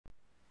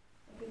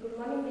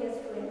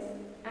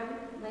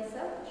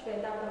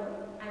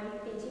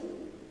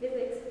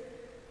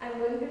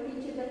going to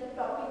teach you the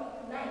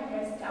topic 9,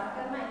 that's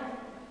chapter 9,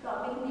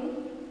 topic name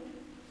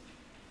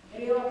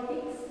ray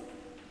optics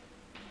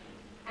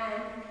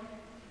and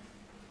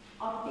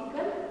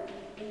optical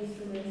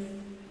instruments.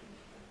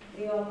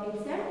 Ray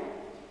optics and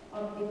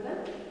optical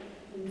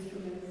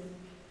instruments.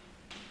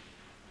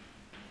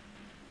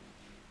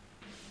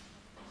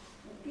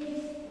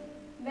 Okay.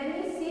 When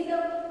you see the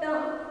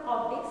term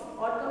optics,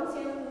 what comes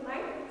in your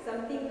mind?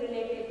 Something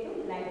related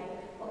to light.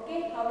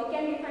 Okay. How we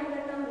can define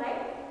the term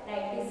light?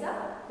 Light is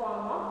a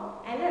form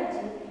of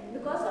energy.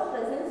 Because of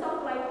presence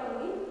of light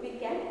only, we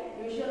can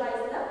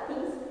visualize the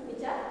things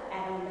which are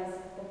around us.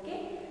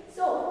 Okay.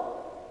 So,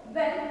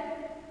 when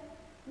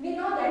we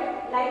know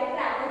that light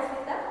travels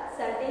with a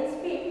certain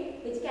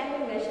speed, which can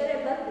be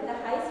measurable with a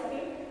high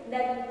speed,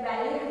 that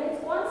value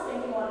remains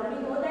constant. You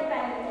already know that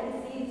value, that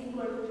is C is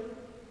equal to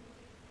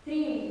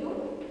 3 into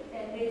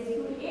 10 raised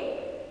to 8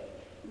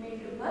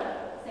 meter per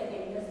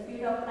second. The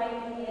speed of light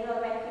in air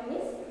or vacuum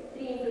is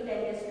 3 into 10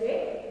 raised to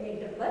 8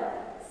 meter per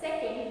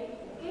second.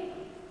 Okay.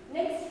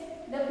 Next,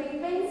 the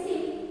frequency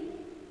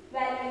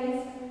value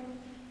is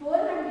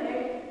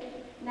 400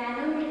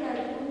 nanometer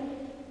to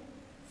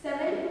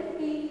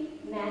 750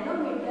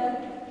 nanometer.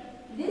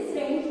 This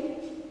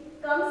range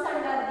comes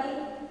under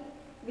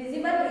the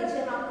visible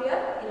region of your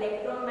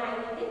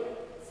electromagnetic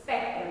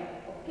spectrum.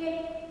 Okay.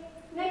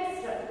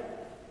 Next,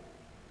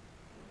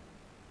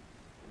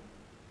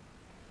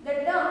 the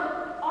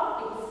term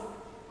optics.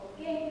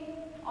 Okay.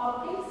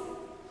 Optics.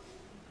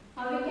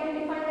 How we can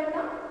define the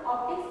term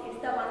optics?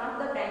 It's the one of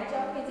the branch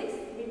of physics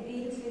which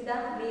deals with the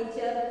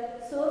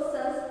nature,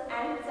 sources,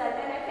 and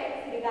certain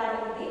effects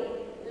regarding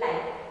the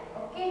light.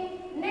 Okay.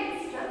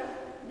 Next,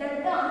 the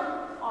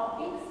term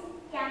optics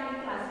can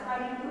be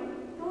classified into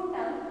two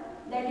terms,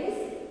 that is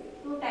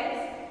two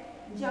types: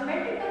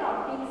 geometrical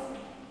optics.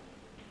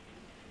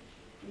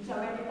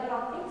 Geometrical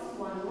optics.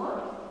 One more,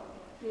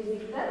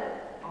 physical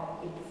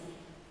optics.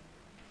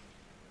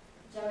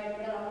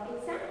 Geometrical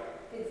optics and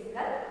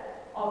physical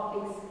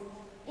optics.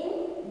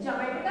 In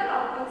geometrical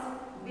optics,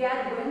 we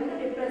are going to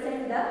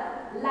represent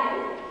the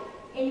light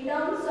in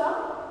terms of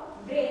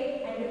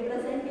ray, and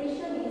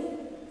representation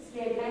is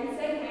straight line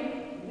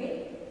segment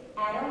with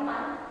arrow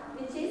mark,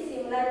 which is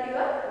similar to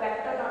your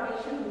vector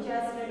notation which you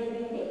are studying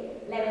in the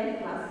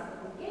 11th class.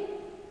 Okay,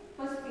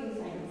 first PUC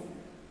science.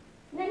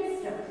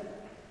 Next,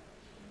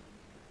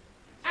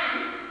 and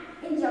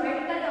in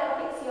geometrical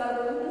optics, you are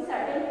going to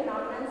certain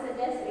phenomena such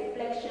as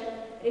reflection,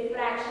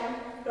 refraction,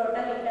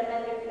 total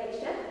internal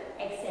reflection,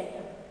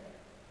 etc.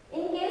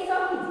 In case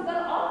of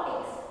physical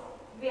optics,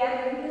 we are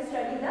going to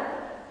study the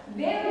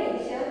wave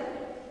nature.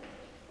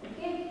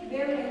 Okay,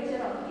 wave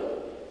nature of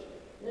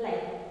the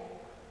light.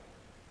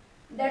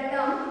 The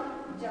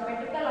term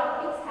geometrical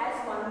optics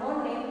has one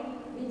more name,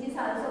 which is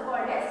also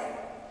called as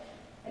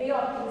ray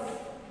optics.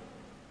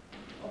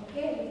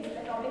 Okay, this is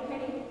the topic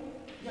heading.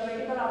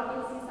 Geometrical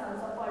optics is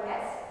also called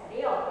as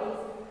ray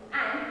optics,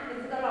 and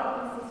physical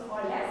optics is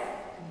called as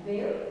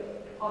wave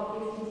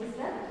optics, which is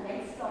the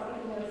next topic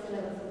in your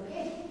syllabus.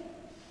 Okay,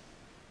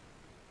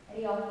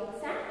 ray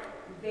optics and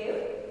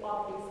wave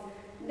optics.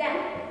 Then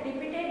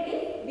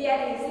repeatedly we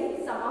are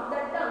using some of the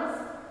terms,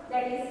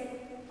 that is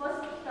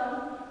first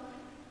term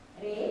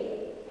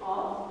ray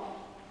of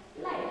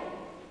light.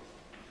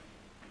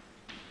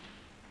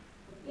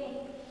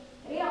 Okay,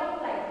 ray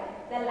of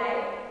light. The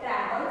light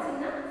travels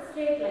in a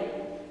straight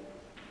line.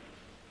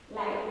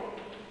 Light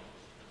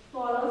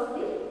follows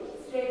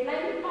the straight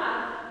line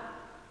path.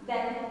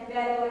 Then we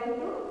are going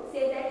to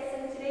say that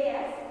such ray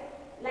as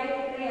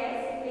light ray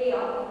as ray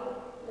of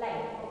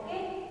light.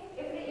 Okay,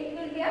 if it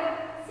will be a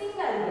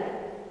single ray.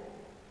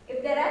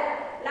 If there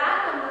are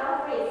large number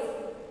of rays,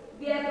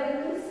 we are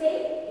going to say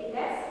it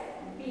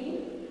as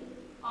beam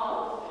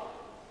of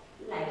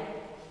light.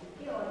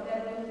 Okay, or we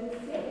are going to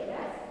say it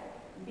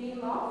as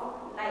beam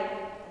of light.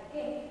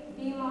 Okay,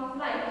 beam of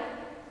light,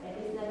 that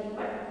is nothing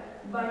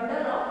but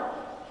bundle of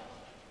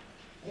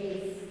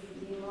rays.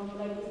 Beam of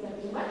light is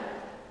nothing but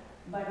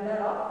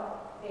bundle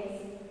of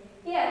rays.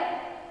 Here,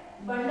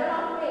 bundle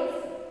of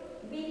rays,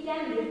 we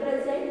can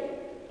represent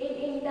it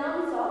in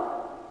terms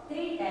of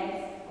three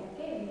types.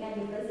 Okay, we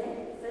can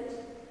represent such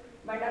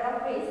bundle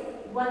of rays.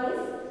 One is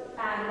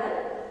parallel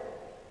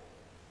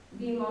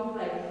beam of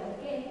light.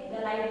 Okay,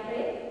 the light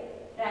ray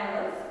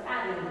travels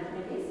parallel,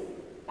 that is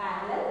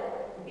parallel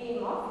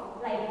beam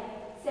of light.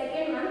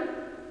 Second one,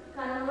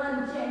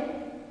 convergent.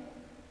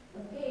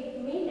 Okay,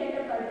 it meets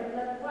at a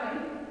particular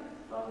point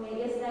from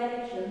various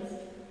directions.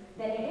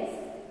 Then it is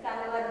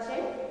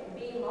convergent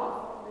beam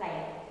of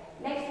light.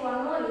 Next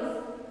one more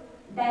is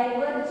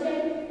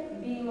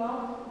divergent beam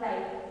of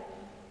light.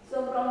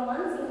 So from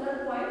one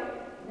single point,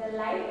 the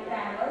light ray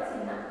travels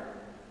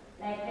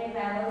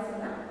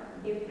in a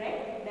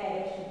different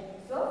direction.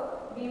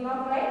 So beam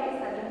of light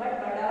is nothing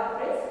but bundle of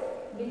rays,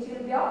 which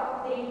will be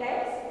of three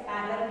types: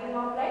 parallel beam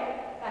of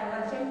light,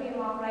 convergent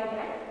beam of light,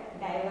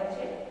 and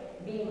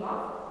divergent beam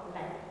of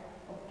light.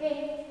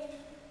 Okay.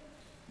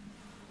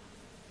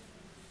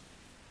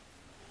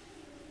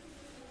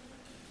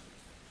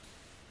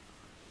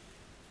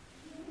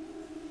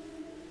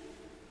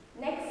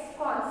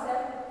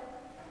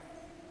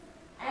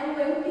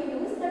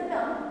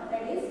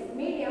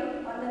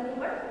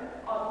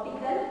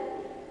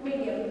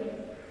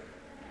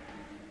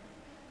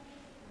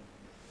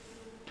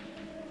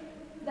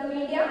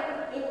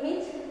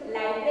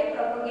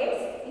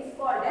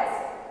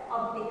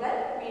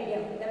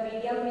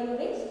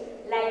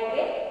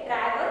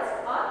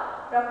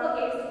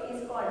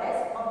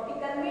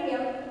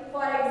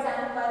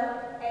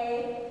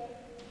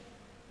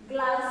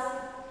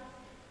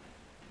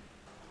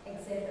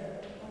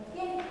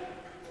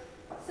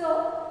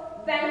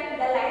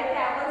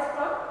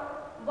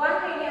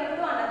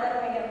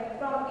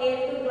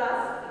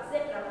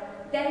 etc.,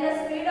 then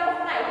the speed of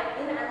light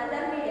in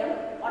another medium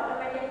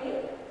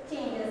automatically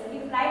changes.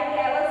 If light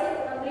travels in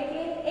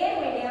completely in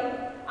a medium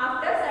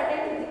after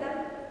certain physical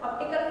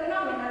optical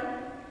phenomenon,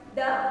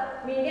 the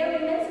medium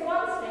remains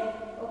constant.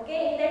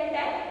 Okay, in that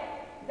time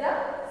the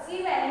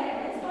c value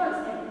remains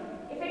constant.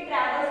 If it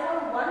travels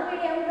from one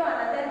medium to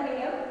another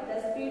medium, the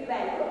speed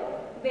value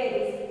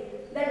varies.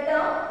 The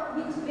term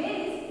which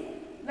varies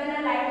when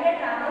a light ray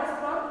travels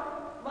from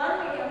one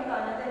medium to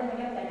another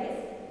medium, that is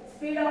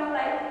speed of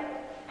light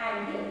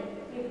and the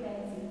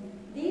frequency.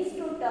 These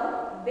two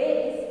terms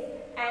varies,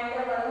 and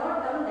the one more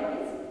term, that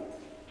is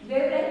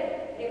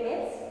wavelength,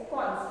 remains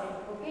constant.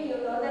 Okay, you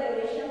know the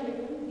relation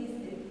between these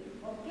three.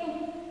 Okay,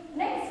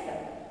 next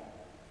term,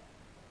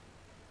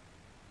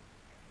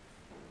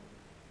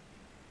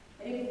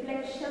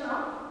 reflection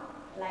of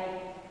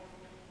light.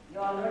 You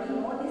already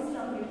know this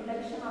term,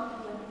 reflection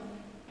of light.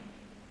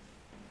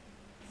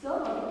 So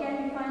we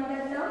can define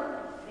the term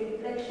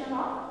reflection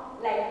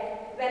of light.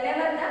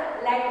 Whenever the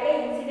light ray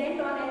incident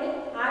on any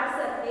hard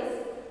surface,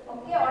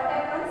 okay, what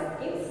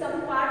happens if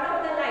some part of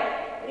the light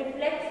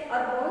reflects or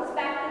bounces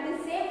back to the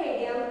same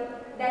medium,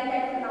 then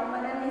that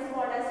phenomenon is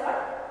called as what?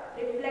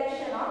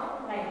 Reflection of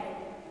light.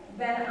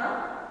 When a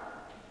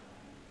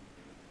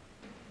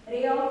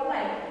ray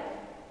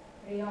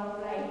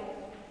of light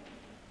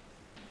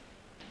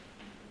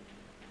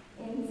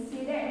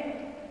incident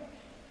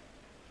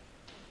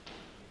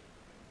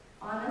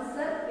on a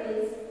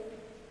surface,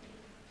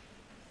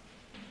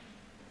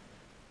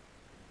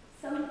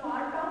 some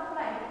part of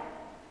light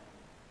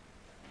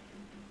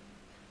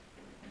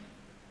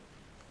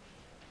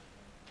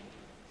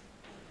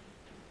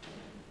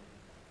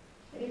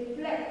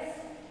reflects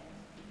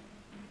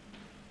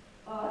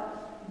or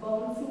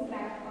bounce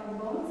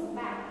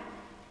back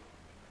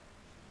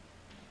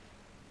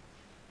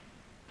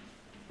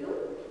to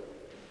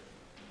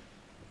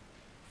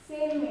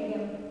same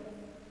medium.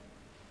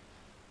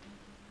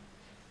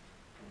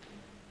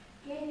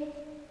 Okay,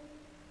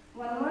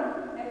 one more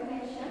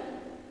definition: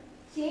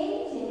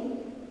 change in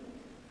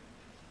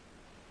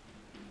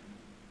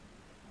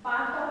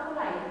path of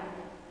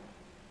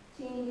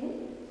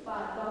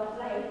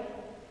light,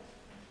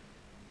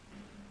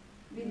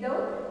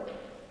 without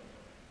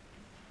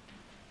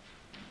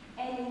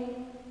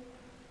any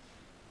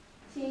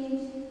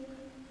change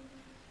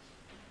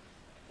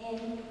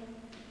in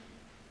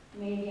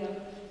medium.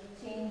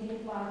 Change in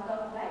path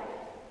of light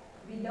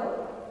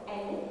without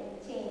any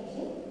change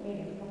in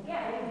medium. Okay,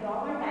 I will draw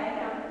one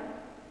diagram.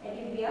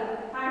 It will be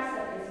a hard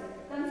surface.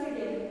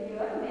 Consider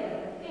your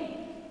mirror. Okay,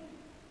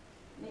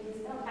 this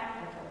is the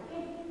factor.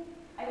 Okay,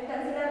 I will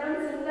consider one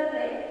single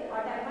ray.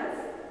 What happens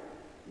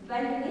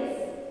when this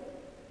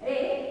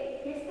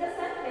ray hits the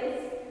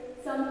surface?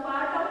 Some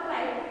part of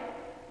light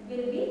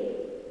will be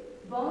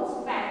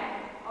bounced back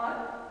or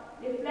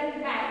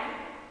reflect back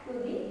to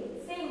the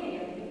same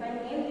medium. If I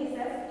name this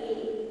as A,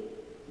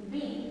 B,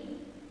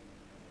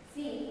 C.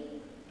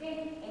 Okay,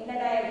 in the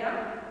diagram,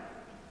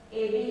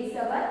 AB is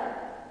our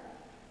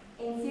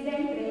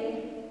incident ray.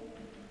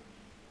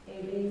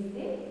 AB is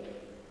the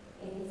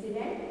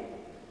incident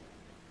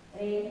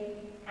ray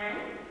and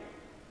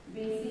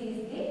BC is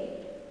the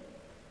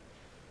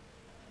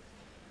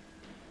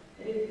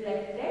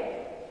reflected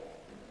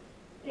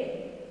ray.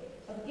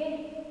 Okay,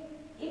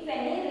 if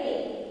any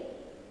ray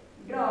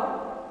draw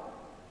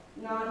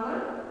normal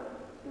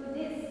to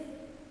this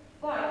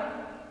point,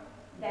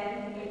 then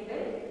it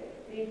will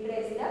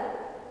retrace the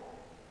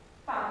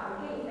path.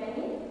 Okay, if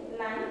any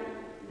line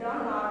draw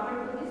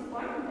normal to this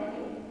point, then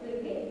it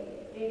will be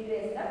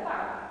retrace the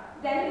path.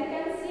 Then you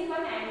can see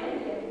one angle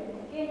here.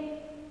 Okay,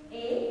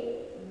 A,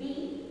 B,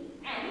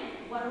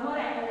 and one more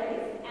angle, that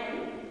is N,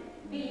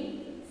 B,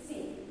 C.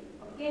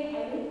 Okay,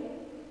 I will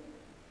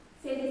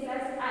say this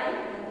as I,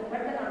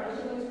 but the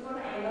notation is for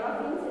angle of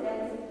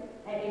incidence,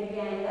 that will be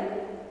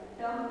angle.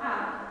 Term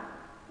R,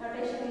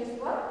 notation is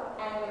for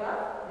angle of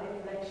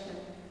reflection.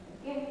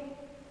 Okay,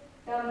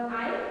 term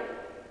I,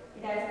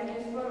 it has been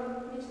used for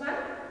which one?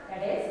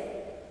 That is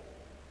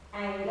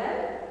angle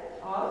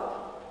of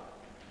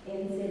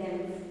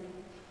incidence.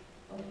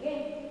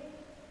 Okay,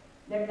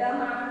 the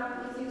term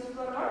R is used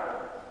for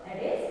what?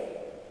 That is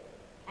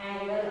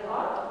angle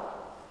of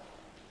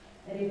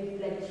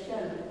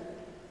reflection.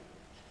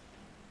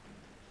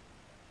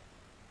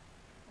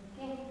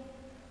 Okay,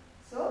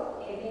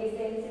 so AB is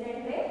the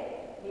incident ray,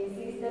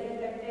 BC is the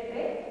reflected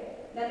ray.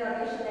 The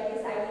notation, that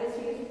is I, is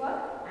used for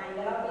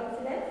angle of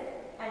incidence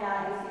and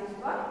R is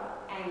used for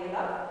angle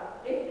of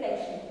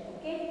reflection.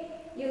 Okay,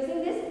 using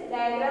this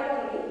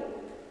diagram only,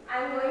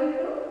 I am going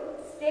to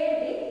state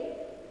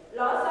the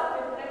laws of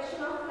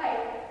reflection of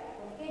light.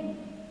 Okay,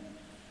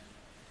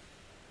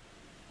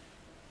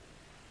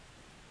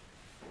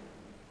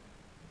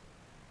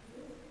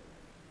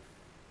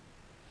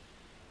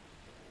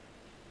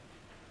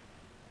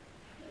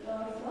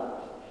 laws of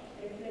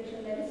reflection,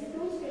 that is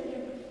two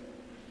stated.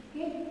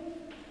 Okay,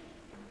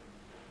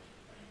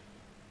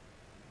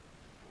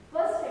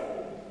 first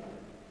statement,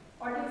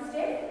 what it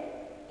states: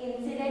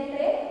 incident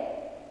ray,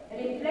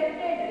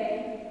 reflected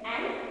ray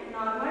and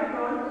normal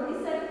drawn to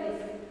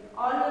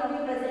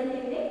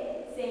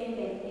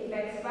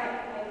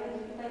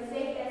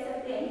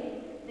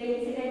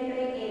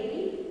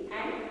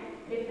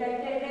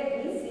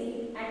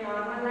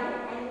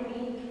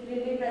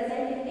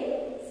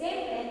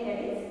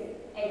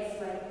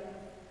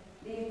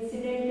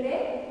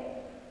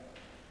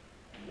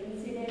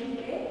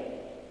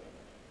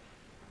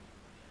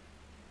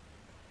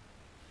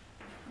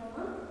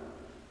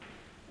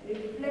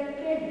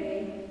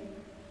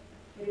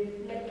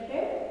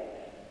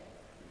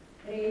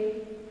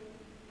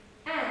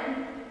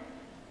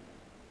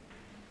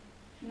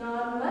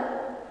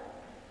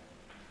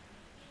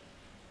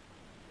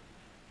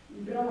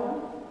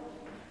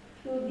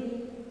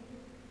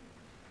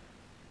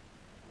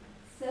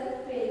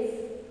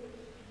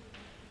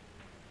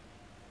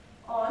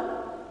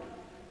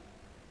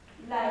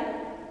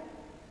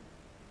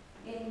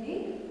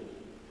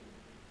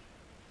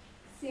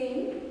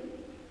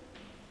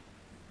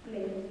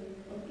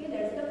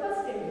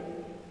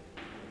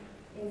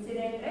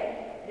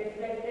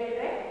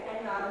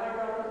normal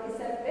drawn to the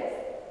surface,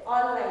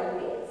 all lie in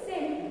the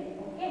same plane.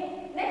 Okay.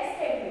 Next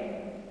statement.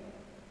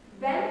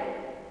 When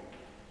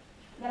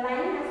the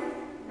line has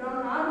drawn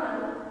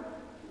normal,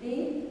 the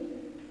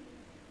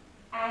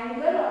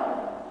angle of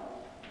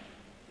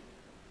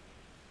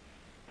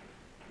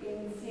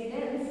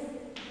incidence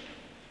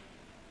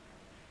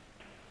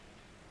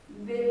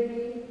will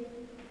be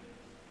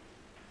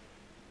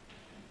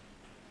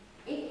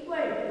equal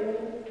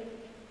to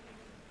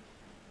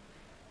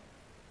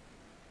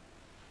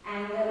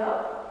angle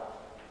of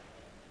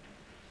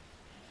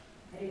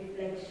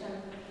reflection.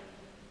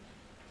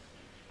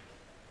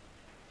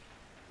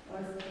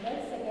 What's the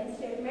second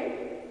statement?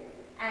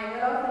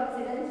 Angle of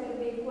incidence will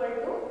be equal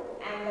to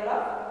angle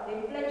of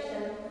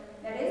reflection.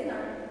 That is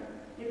not,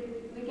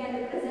 we can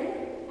represent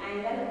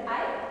angle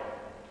I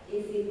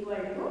is equal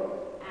to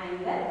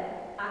angle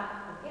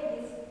R. Okay,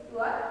 these two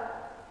are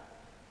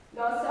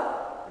laws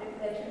of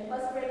reflection.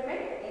 First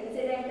statement,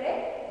 incident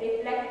ray,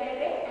 reflected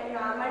ray and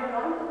normal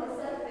drawn to the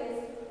surface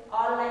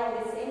all lie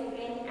in the same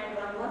plane, and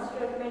one more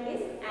statement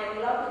is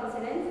angle of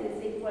incidence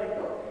is equal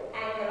to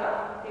angle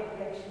of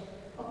reflection.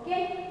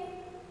 Okay.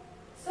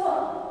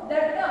 So the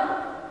term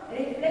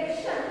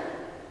reflection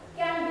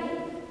can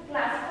be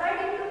classified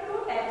into two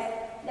types,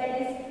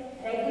 that is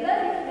regular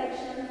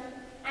reflection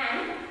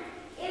and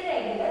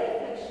irregular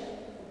reflection.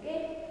 Okay,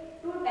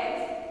 two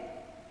types.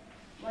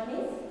 One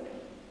is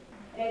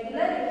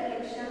regular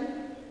reflection,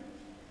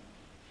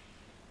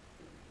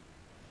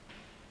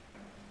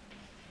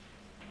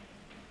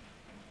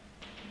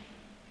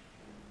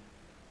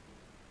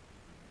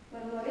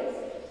 one more is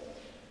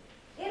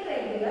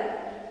irregular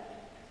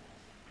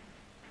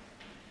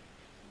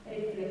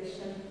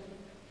reflection.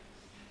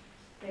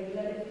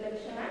 Regular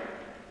reflection and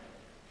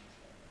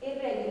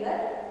irregular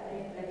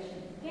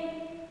reflection. Okay.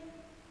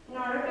 In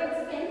order to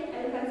explain,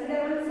 I will consider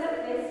one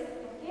surface.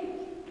 Okay.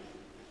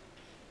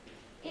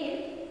 If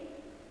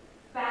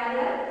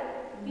parallel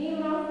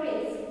beam of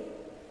rays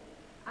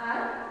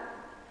are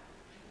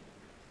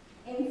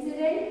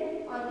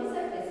incident on the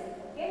surface.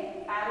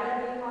 Okay. Parallel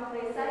beam of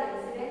rays are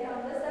incident on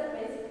the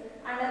surface,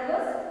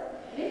 undergoes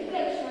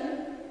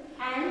reflection,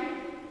 and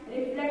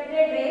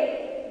reflected ray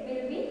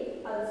will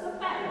be also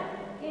parallel.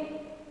 Okay.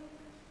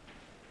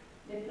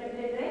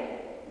 Reflected ray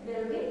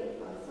will be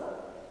also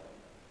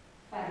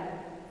parallel.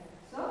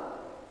 So,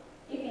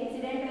 if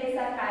incident rays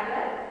are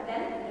parallel,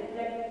 then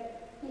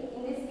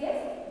in this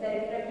case the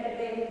reflected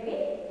ray will be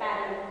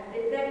parallel.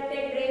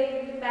 Reflected ray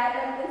will be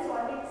parallel means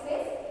what it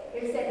says?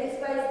 It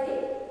satisfies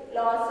the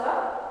laws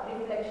of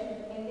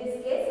reflection. In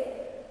this case,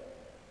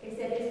 it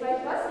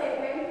satisfies first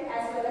statement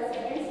as well as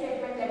second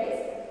statement, that is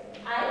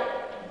I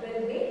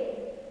will be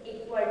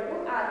equal to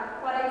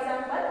R. For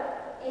example,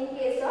 in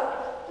case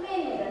of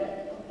plane mirror.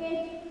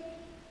 Okay.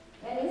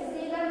 When you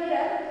see the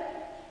mirror,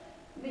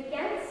 we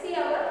can see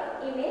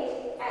our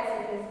image as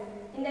it is.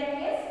 In that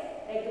case,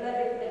 regular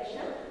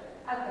reflection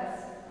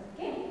occurs.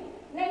 Okay.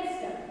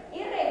 Next,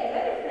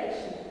 irregular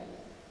reflection.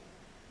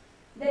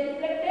 The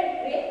reflected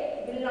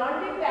ray will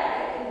not be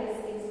parallel in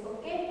this case.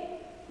 Okay.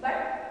 But,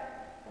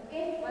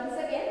 okay, once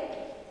again,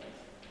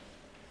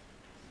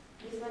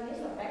 this one is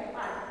opaque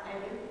part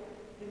and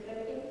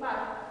reflecting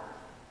part.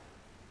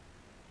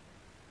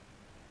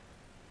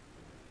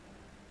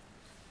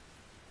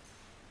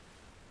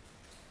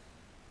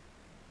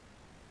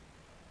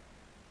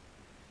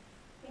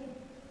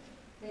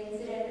 The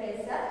incident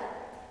rays are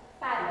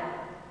parallel.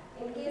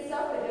 In case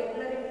of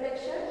irregular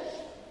reflection,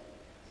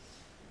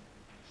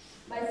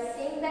 by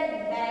seeing that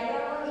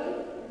diagram only,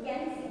 you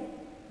can see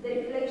the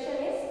reflection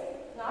is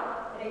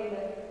not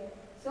regular.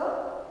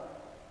 So,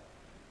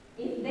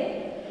 if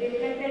the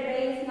reflected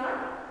ray is not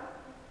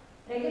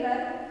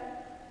regular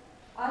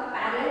or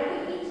parallel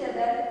to each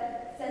other,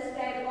 such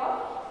type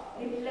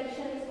of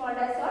reflection is called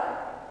as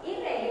what?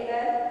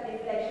 Irregular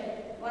reflection.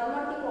 One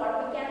more thing,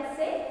 what we can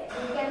say?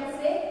 We can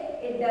say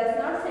it does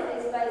not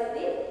satisfy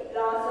the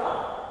laws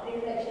of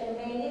reflection.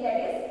 Mainly,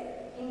 that is,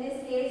 in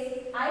this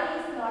case,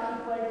 I is not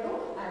equal to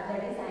R,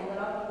 that is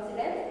angle of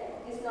incidence,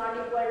 is not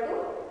equal to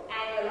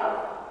angle of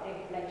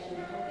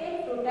reflection.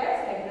 Okay, two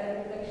types,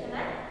 regular reflection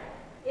and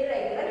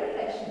irregular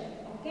reflection.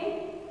 Okay,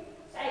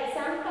 so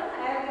example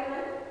I have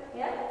given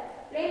here,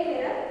 plane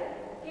mirror.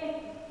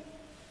 Okay,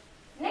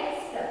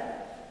 next,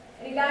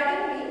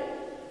 regarding the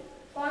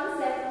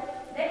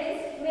concept, that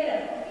is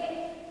mirror. Okay,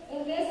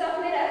 in case of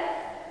mirror,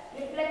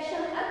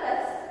 reflection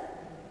occurs.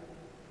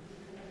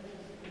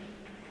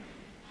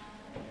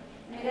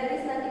 Mirror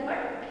is nothing but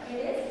it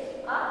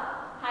is a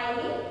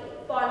highly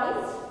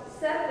polished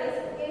surface.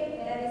 Okay,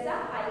 mirror is a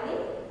highly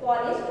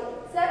polished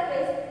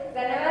surface.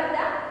 Whenever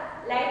the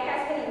light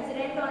has been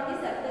incident on the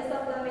surface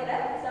of the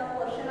mirror, some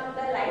portion of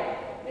the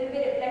light will be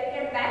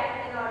reflected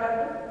back in order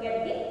to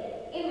get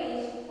the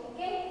image.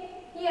 Okay,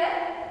 here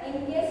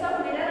in case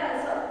of mirror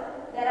also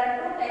there are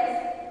two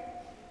types.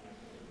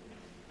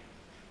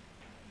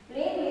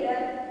 Plane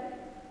mirror,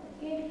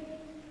 okay,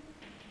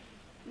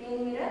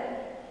 plane mirror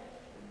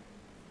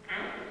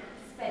and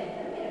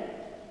spherical mirror.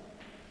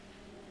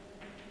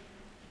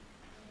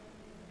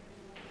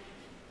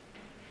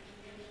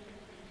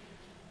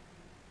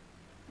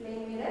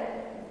 plane mirror,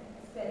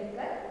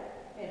 spherical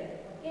mirror.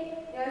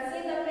 Okay, you have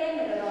seen the plane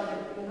mirror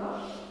already, you know.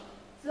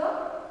 So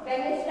when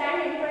we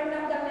stand in front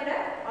of the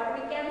mirror, what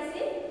we can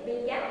see?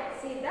 We can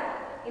see the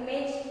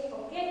image.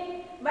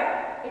 Okay,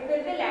 but it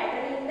will be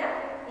laterally in the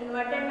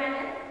inverted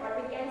manner. What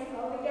we can,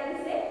 how we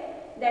can say?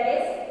 That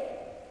is,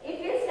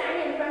 if you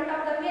stand in front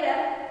of the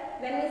mirror,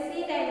 when we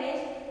see the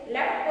image,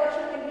 left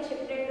portion will be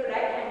shifted to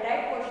right and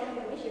right portion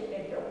will be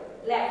shifted to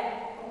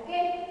left.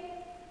 Okay,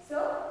 so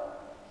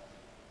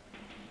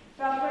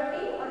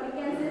property, or we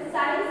can say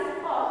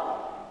size of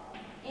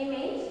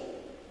image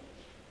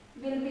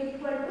will be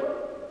equal to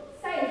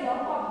size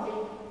of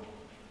object.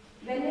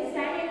 When we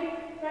stand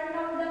in front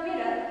of the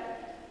mirror,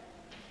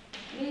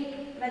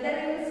 whether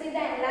we will see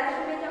the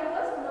enlarged image of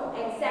us? No,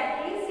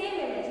 exactly same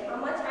image. How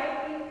much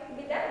height will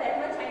be there? That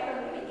much height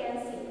only we can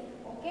see.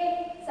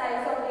 Okay,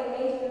 size of the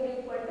image will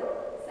be equal to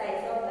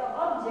size of the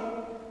object.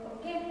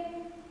 Okay.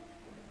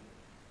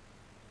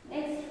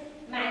 Next,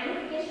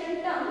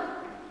 magnification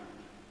term.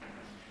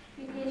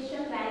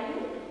 Magnification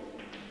value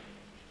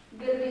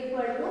will be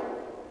equal to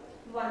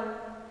 1.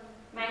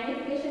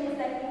 Magnification is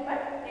nothing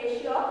but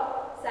ratio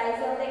of size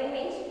of the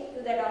image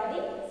to that of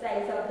the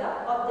size of the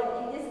object.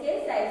 In this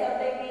case, size of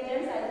the image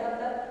and size of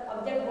the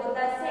object both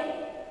are same.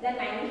 Then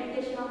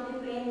magnification of the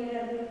plane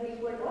mirror will be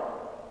equal to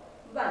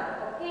 1.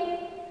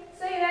 Okay.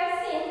 So you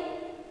have seen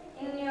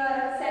in your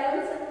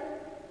salons,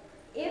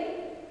 if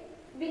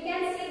we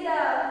can see the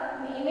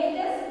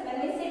images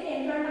when we sit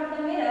in front of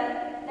the mirror,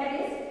 that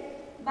is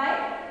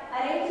by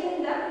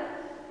arranging the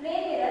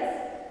plane mirrors.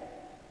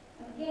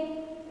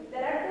 Okay, if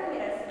there are two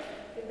mirrors,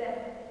 if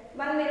there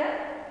one mirror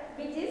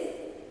which is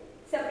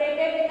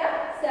separated with a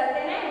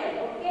certain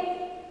angle. Okay,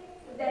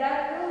 if there are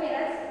two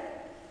mirrors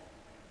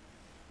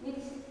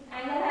which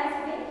angle has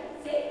been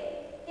say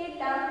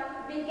theta,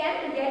 we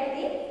can get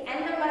the n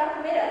number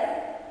of mirrors,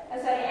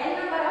 n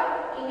number of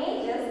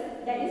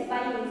images, that is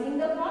by using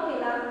the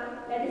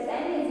formula, that is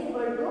n is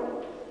equal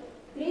to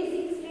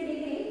 360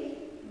 degree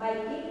by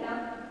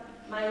theta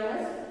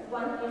minus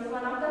 1 is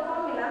one of the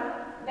formula.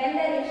 When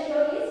the ratio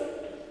is,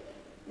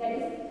 that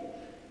is,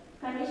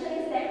 condition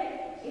is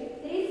that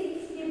if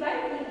 360 by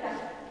theta,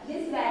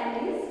 this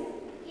value is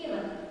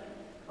given.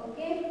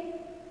 Okay,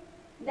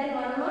 then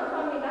one more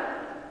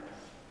formula,